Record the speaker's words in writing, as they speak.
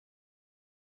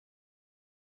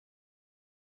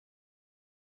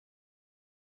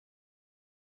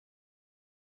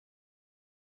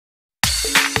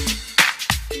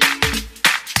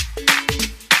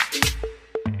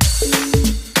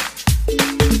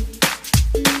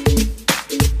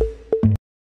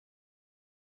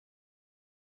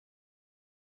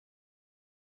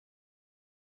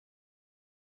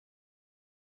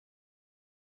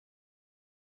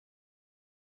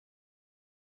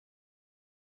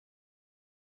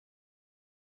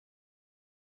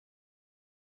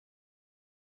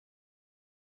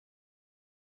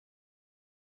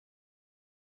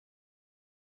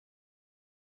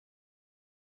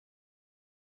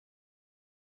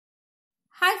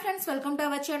Hi friends, welcome to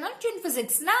our channel Twin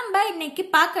Physics. நாம இன்னைக்கு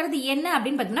பார்க்கிறது என்ன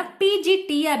அப்படினு பார்த்தீங்கன்னா PG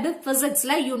TRB Physics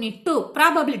ல Unit 2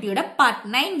 Probability யோட Part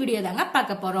 9 வீடியோ தாங்க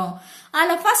பார்க்க போறோம்.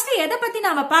 அதுல ஃபர்ஸ்ட் எதை பத்தி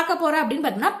நாம பார்க்க போறோம் அப்படினு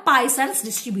பார்த்தீங்கன்னா Poisson's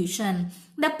distribution.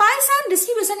 The Poisson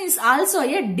distribution is also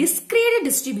a discrete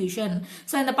distribution.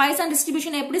 So இந்த Poisson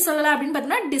distribution எப்படி சொல்லலாம் அப்படினு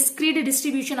பார்த்தீங்கன்னா discrete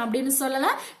distribution அப்படினு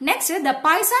சொல்லலாம். Next, the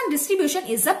Poisson distribution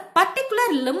is a particular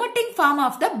limiting form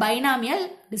of the binomial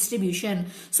distribution.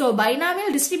 So binomial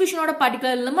distribution ஓட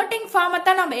particular limiting form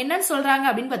தான் நம்ம என்னன்னு சொல்றாங்க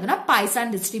அப்படினு பார்த்தீங்கன்னா Poisson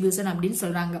distribution அப்படினு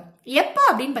சொல்றாங்க. எப்ப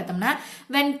அப்படினு பார்த்தோம்னா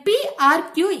when P or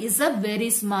Q is a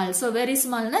very small. So very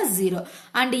small னா 0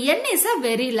 and N is a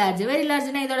very large. Very large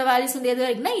னா இதோட values வந்து எது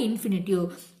வரைக்கும்னா infinity.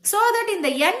 So that in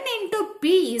the N into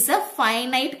P is a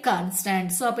finite constant.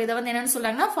 So அப்ப இத வந்து என்னன்னு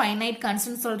சொல்றாங்கன்னா finite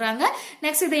constant சொல்றாங்க.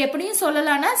 Next இத எப்படியும்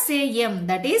சொல்லலாம்னா say M,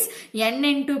 that is N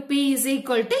into P is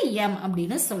equal to M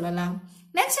அப்படின்னு சொல்லலாம்.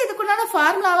 Next இதுக்குண்டான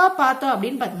ஃபார்முலாவா பார்த்தோம்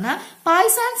அப்படினு பார்த்தோம்னா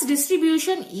Poisson's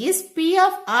distribution is P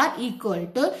of R equal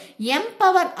to M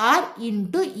power R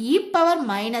into E power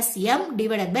minus M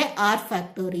divided by R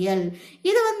factorial.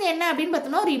 இது வந்து என்ன அப்படினு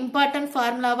பார்த்தோம்னா ஒரு இம்பார்ட்டன்ட்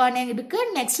ஃபார்முலாவானே இருக்கு.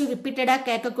 நெக்ஸ்ட் ரிப்பீட்டடா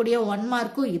கேட்கக்கூடிய 1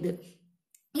 மார்க்கும் இது.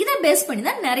 இத பேஸ் பண்ணி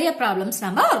தான் நிறைய ப்ராப்ளம்ஸ்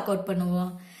நம்ம வொர்க் அவுட்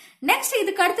பண்ணுவோம். Next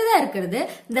இதுக்கு அடுத்ததா இருக்கிறது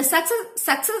the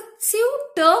successive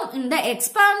term in the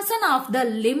expansion of the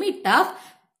limit of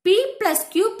P plus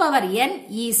Q power N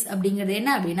is அப்படிங்கிறது என்ன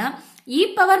அப்படின்னா E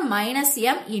power minus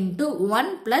M into 1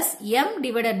 plus M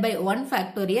divided by 1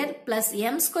 factorial plus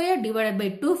M square divided by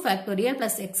 2 factorial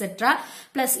plus etc.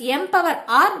 plus M power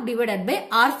R divided by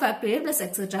R factorial plus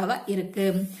etc. இருக்கு.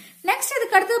 Next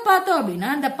இதுக்கு அடுத்து பார்த்தோம் அப்படின்னா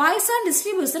the Poisson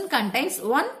distribution contains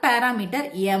one parameter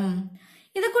M.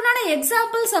 இதுக்குண்டான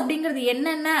examples அப்படிங்கிறது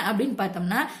என்னென்ன அப்படின்னு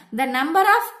பார்த்தோம்னா the number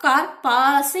of car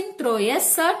passing through a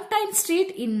certain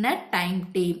street in a time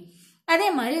t. அதே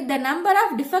மாதிரி the number of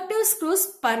defective screws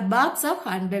per box of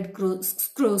 100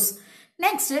 screws.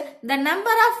 Next, the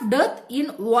number of death in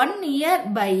 1 year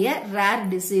by a rare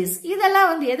disease.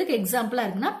 இதெல்லாம் வந்து எதுக்கு எக்ஸாம்பிளா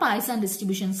இருக்குன்னா Poisson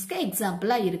distributionsக்கு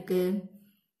எக்ஸாம்பிளா இருக்கு.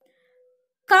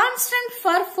 Constant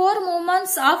for 4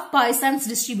 moments of Poisson's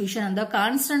distribution. அந்த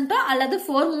constant அல்லது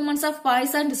 4 moments of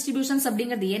Poisson distributions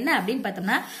அப்படிங்கிறது என்ன அப்படின்னு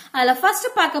பார்த்தோம்னா அதுல first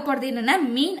பார்க்க போறது என்னன்னா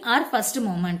mean or first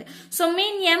moment. So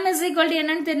mean M is equal to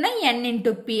என்னன்னு தெரியும்னா N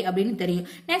into P அப்படின்னு தெரியும்.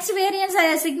 Next variance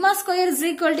sigma square is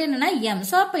equal to என்னன்னா M.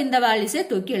 So அப்ப இந்த வேல்யூஸை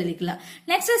தூக்கி எழுதிக்கலாம்.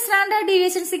 Next standard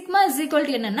deviation sigma is equal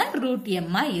to என்னன்னா root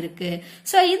M இருக்கு.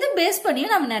 So இது பேஸ் பண்ணி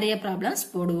நம்ம நிறைய ப்ராப்ளம்ஸ்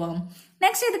போடுவோம்.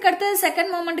 நெக்ஸ்ட் இதுக்கு அடுத்து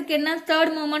செகண்ட் மூமெண்ட்க்கு என்ன,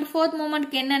 தேர்ட் மூமெண்ட், ஃபோர்த்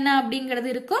மூமெண்ட்க்கு என்னென்ன அப்படிங்கிறது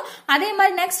இருக்கும். அதே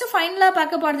மாதிரி நெக்ஸ்ட் ஃபைனலா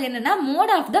பார்க்க போறது என்னன்னா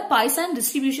mode of the Poisson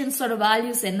டிஸ்ட்ரிபியூஷன்ஸோட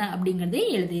values என்ன அப்படிங்கறதை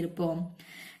எழுதி இருப்போம்.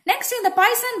 நெக்ஸ்ட் இந்த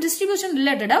Poisson டிஸ்ட்ரிபியூஷன்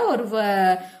ரிலேட்டடா ஒரு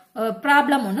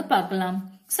ப்ராப்ளம் ஒன்னு பார்க்கலாம்.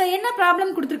 சோ என்ன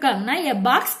problem கொடுத்திருக்காங்கன்னா a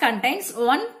box contains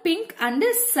 1 pink and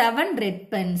 7 red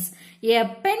pens. A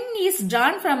pen is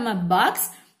drawn from a box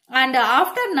and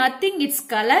after nothing its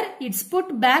color it's put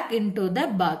back into the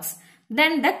box.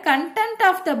 Then the content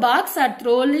of the box are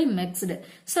thoroughly mixed.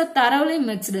 So thoroughly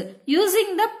mixed. Using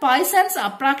the Poisson's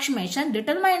approximation,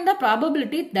 determine the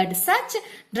probability that such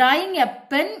drawing a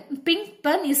pink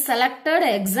pen is selected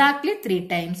exactly 3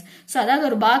 times. So அதாவது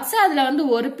ஒரு box அதுல வந்து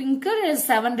ஒரு pink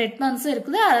 7 red Benz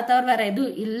இருக்குது. அதை தவிர வேற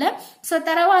எதுவும் இல்ல. சோ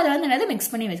தரவா அதை வந்து என்னது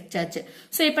மிக்ஸ் பண்ணி வச்சாச்சு.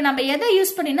 சோ இப்போ நம்ம எதை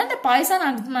யூஸ் பண்ணினா இந்த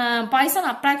Poisson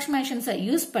approximations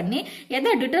யூஸ் பண்ணி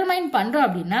எதை டிட்டர்மைன் பண்றோம்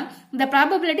அப்படின்னா the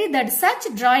probability that such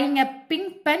drawing a pink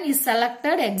pen is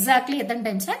selected exactly எத்தனை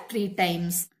டைம்ஸ்னா 3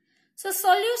 times. So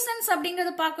solutions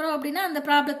அப்படிங்கறது பார்க்கறோம் அப்படின்னா அந்த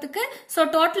ப்ராப்ளத்துக்கு so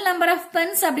total number of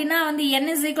pens அப்படின்னா வந்து n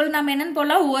is equal நம்ம என்னன்னு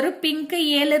போடலாம் ஒரு பிங்க்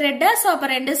 7 ரெட் சோ அப்ப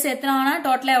ரெண்டு சேர்த்தோம்னா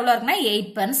டோட்டலா எவ்வளவு இருக்குன்னா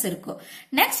 8 pens இருக்கும்.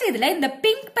 நெக்ஸ்ட் இதுல இந்த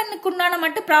பிங்க் பென்னுக்கு உண்டான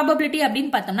மட்டும் ப்ராபபிலிட்டி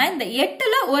அப்படின்னு பார்த்தோம்னா இந்த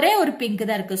 8ல ஒரே ஒரு பிங்க்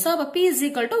தான் இருக்கு. சோ அப்ப p is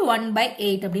equal to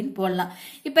 1/8 அப்படின்னு போடலாம்.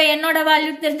 இப்போ என்னோட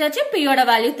வேல்யூ தெரிஞ்சாச்சு, p யோட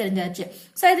வேல்யூ தெரிஞ்சாச்சு.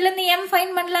 சோ இதுல இருந்து m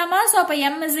ஃபைண்ட் பண்ணலாமா? சோ அப்ப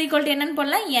m is equal to என்னன்னு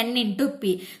போடலாம் n into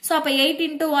p. சோ அப்ப 8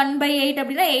 into 1/8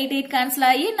 அப்படினா 8 கேன்சல்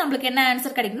ஆகி நமக்கு என்ன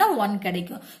ஆன்சர் கிடைக்கும்னா 1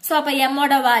 கிடைக்கும். சோ அப்ப m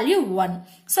ஓட வேல்யூ 1.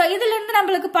 சோ இதுல இருந்து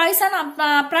நமக்கு Poisson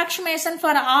approximation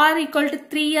for r equal to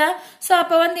 3. So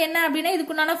அப்ப வந்து என்ன அப்படினா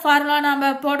இதுக்குண்டான ஃபார்முலா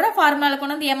நாம போடுற ஃபார்முலால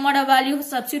கொண்டு வந்து m ஓட வேல்யூ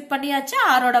சப்ஸ்டிட்யூட் பண்ணியாச்சு,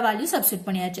 r ஓட வேல்யூ சப்ஸ்டிட்யூட்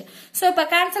பண்ணியாச்சு. சோ இப்ப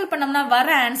கேன்சல் பண்ணோம்னா வர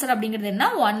ஆன்சர் அப்படிங்கிறது என்ன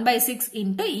 1/6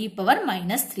 into e power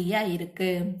minus 3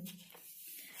 இருக்கு.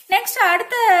 நெக்ஸ்ட்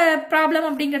அடுத்த ப்ராப்ளம்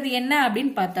அப்படிங்கிறது என்ன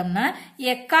அப்படின்னு பார்த்தோம்னா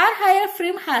a car hire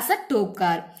firm has a 2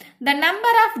 car. The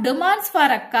number of demands for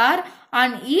a car on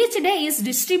each day is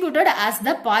distributed as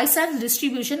the Poisson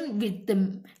distribution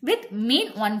with mean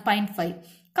 1.5.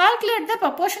 calculate the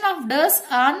proportion of dust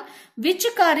on which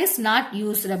car is not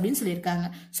used அப்படின்னு சொல்லியிருக்காங்க.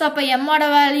 So அப்போ m ஓட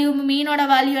value மீனோட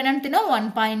value என்னன்னு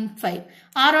 1.5,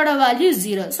 r ஓட value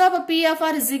 0. So அப்போ p of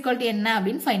r is equal to என்ன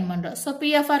அப்படின்னு ஃபைண்ட் பண்றோம். ஸோ p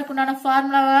of r குண்டான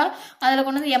ஃபார்முலாவா அதில்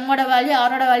கொண்டு வந்து m ஓட வேல்யூ r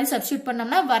ஓட வேல்யூ சப்ஸ்டியூட்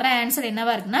பண்ணோம்னா வர ஆன்சர்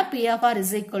என்னவா இருக்குன்னா p of r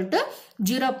is equal to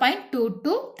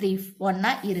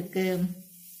 0.2231 இருக்கு.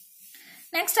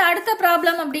 நெக்ஸ்ட் அடுத்த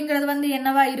ப்ராப்ளம் அப்படிங்கிறது வந்து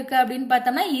என்னவா இருக்கு அப்படின்னு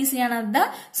பார்த்தோம்னா ஈஸியானது தான்.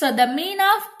 So the mean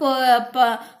of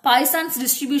Poisson's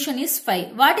distribution is 5.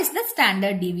 What is the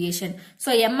standard deviation? So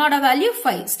எம்மோட value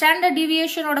 5. Standard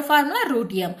டிவியேஷனோட formula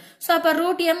 √m. So அப்போ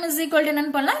 √m இஸ் ஈக்குவல் டு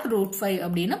என்னன்னு பண்ணலாம் √5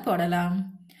 அப்படின்னு போடலாம்.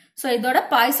 ஸோ இதோட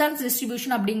பாய்சான்ஸ்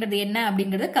டிஸ்ட்ரிபியூஷன் அப்படிங்கிறது என்ன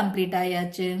அப்படிங்கிறது கம்ப்ளீட்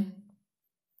ஆயாச்சு.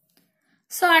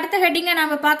 So அடுத்த ஹெட்டிங்க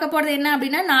நாம பார்க்க போறது என்ன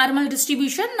அப்படின்னா normal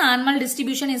distribution. Normal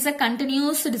distribution is a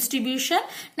continuous distribution.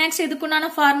 Next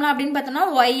இதுக்குண்டான formula அப்படின்னு பார்த்தோம்னா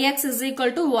yx is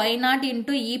equal to y0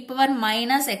 into e power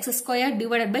minus x square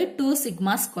divided by 2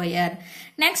 sigma square.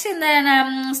 Next இந்த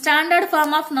standard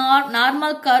form of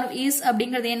normal curve is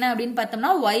அப்படிங்கிறது என்ன அப்படின்னு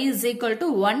பார்த்தோம்னா y is equal to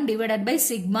 1 divided by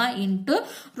sigma into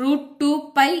 √2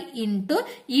 pi into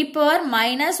e power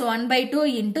minus 1 by 2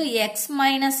 into x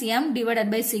minus m divided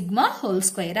by sigma whole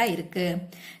square இருக்கு.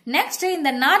 Next இந்த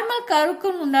normal கர்வுக்கு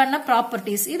உண்டான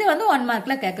properties இது வந்து 1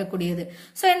 மார்க்ல கேட்கக்கூடியது.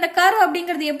 So இந்த கர்வ்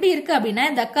அப்படிங்கிறது எப்படி இருக்கு அப்படின்னா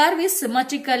the curve is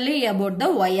symmetrically about the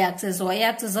y axis. y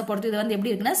axis பொறுத்து இது வந்து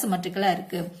எப்படி இருக்குன்னா சிமெட்ரிக்கலா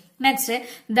இருக்கு. Next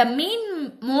the mean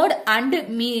mode and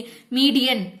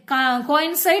median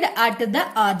coincide at the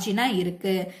origin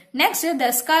இருக்கு. Next the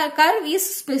curve is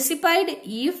specified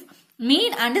if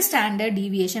mean and standard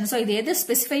deviation. So இது எது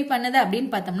specify பண்ணது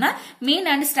அப்படின்னு பார்த்தோம்னா mean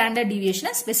and standard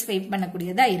deviation specify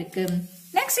பண்ணக்கூடியதா இருக்கு.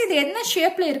 நெக்ஸ்ட் இது என்ன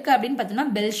ஷேப்ல இருக்கு அப்படின்னு பார்த்தோம்னா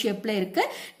பெல் ஷேப்ல இருக்கு.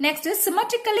 Next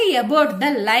symmetrically about the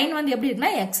line வந்து எப்படி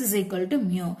இருக்குன்னா x is equal to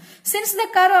mu. Since the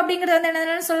curve அப்படிங்கிறது வந்து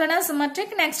என்னன்னு சொல்லலாம்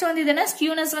சிமெட்ரிக். நெக்ஸ்ட் வந்து இது என்ன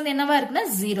ஸ்கியூனஸ் வந்து என்னவா இருக்குன்னா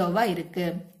 0வா இருக்கு.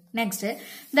 Next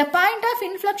the point of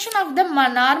inflection of the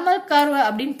normal curve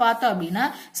அப்படின்னு பார்த்தோம் அப்படின்னா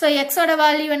சோ x ஓட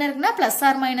வேல்யூ என்ன இருக்குன்னா plus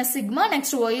or minus sigma.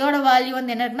 Next y ஓட வேல்யூ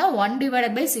வந்து என்ன இருக்குன்னா 1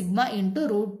 divided by sigma into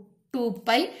 √2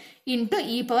 pi into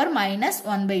e power minus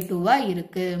 1 by 2வா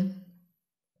இருக்கு.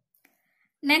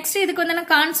 நெக்ஸ்ட் இதுக்கு வந்து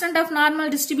கான்ஸ்டன்ட் ஆஃப் நார்மல்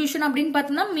டிஸ்ட்ரிபியூஷன் அப்படின்னு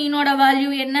பார்த்தோம்னா மீனோட வேல்யூ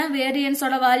என்ன,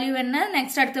 வேரியன்ஸோட வேல்யூ என்ன,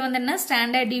 நெக்ஸ்ட் அடுத்து வந்து என்ன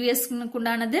ஸ்டாண்டர்ட் டிவியேஷனுக்கு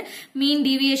உண்டானது, மீன்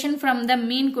டிவியேஷன் ஃப்ரம் த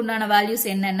மீனுக்கு உண்டான வேல்யூஸ்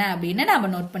என்னென்ன அப்படின்னு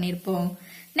நம்ம நோட் பண்ணிருப்போம்.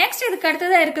 நெக்ஸ்ட் இதுக்கு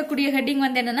அடுத்ததா இருக்கக்கூடிய ஹெட்டிங்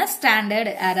வந்து என்னன்னா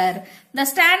standard error. The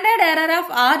standard error of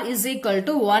r is equal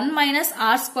to 1 minus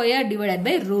r square divided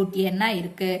by √n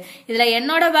இருக்கு. இதுல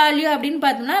என்னோட வேல்யூ அப்படின்னு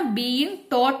பார்த்தோம்னா being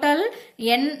total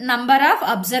n number of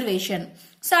observation.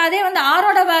 So அதே வந்து r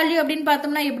ஓட வேல்யூ அப்படின்னு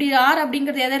பார்த்தோம்னா எப்படி r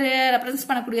அப்படிங்கிறது எதை ரெஃபரன்ஸ்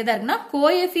பண்ணக்கூடியதா இருக்குன்னா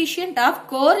coefficient of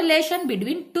correlation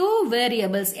between 2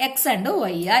 variables x and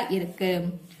y இருக்கு.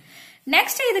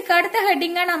 நெக்ஸ்ட் இதுக்கு அடுத்த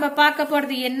ஹெட்டிங்கா நம்ம பார்க்க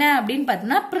போறது என்ன அப்படின்னு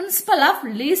பார்த்தோம்னா principal of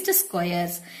least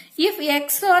squares. If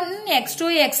x1, x2,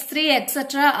 x3,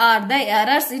 etc. are the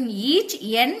errors in each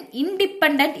n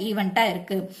independent event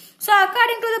இருக்கு. So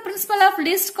according to the principle of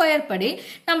least square படி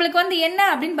நம்மளுக்கு வந்து என்ன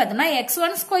அப்படின்னு பார்த்தோம்னா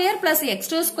x1 square plus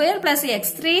x2 square plus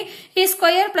x3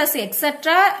 square plus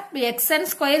etc. xn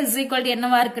square is equal to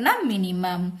என்னவா இருக்குன்னா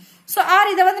minimum. So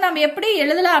R இத வந்து நம்ம எப்படி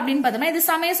எழுதலாம் அப்படின்னு பார்த்தோம்னா இது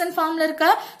சமேஷன் ஃபார்ம்ல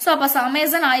இருக்கா. சோ அப்ப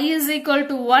summation i is equal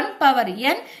to 1 power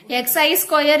n xi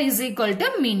square is equal to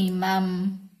minimum.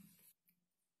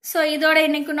 So இதோட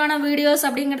இன்னைக்குண்டான வீடியோஸ்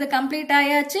அப்படிங்கிறது கம்ப்ளீட்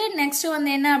ஆயாச்சு. நெக்ஸ்ட் வந்து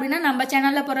என்ன அப்படின்னா நம்ம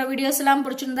சேனல்ல போற வீடியோஸ் எல்லாம்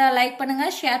பிடிச்சிருந்தா லைக் பண்ணுங்க,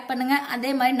 ஷேர் பண்ணுங்க.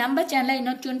 அதே மாதிரி நம்ம சேனலை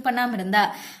இன்னும் டியூன் பண்ணாம இருந்தா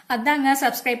அதாங்க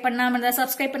சப்ஸ்கிரைப் பண்ணாம இருந்தா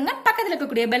சப்ஸ்கிரைப் பண்ணுங்க. பக்கத்துல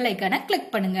இருக்கக்கூடிய பெல் ஐக்கானை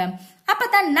கிளிக் பண்ணுங்க.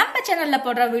 அப்பதான் நம்ம சேனல்ல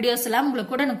போடுற வீடியோஸ் எல்லாம்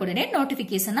உங்களுக்கு உடனுக்குடனே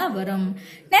நோட்டிபிகேஷனா வரும்.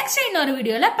 நெக்ஸ்ட் இன்னொரு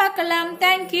வீடியோல பார்க்கலாம்.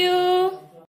 தேங்க்யூ.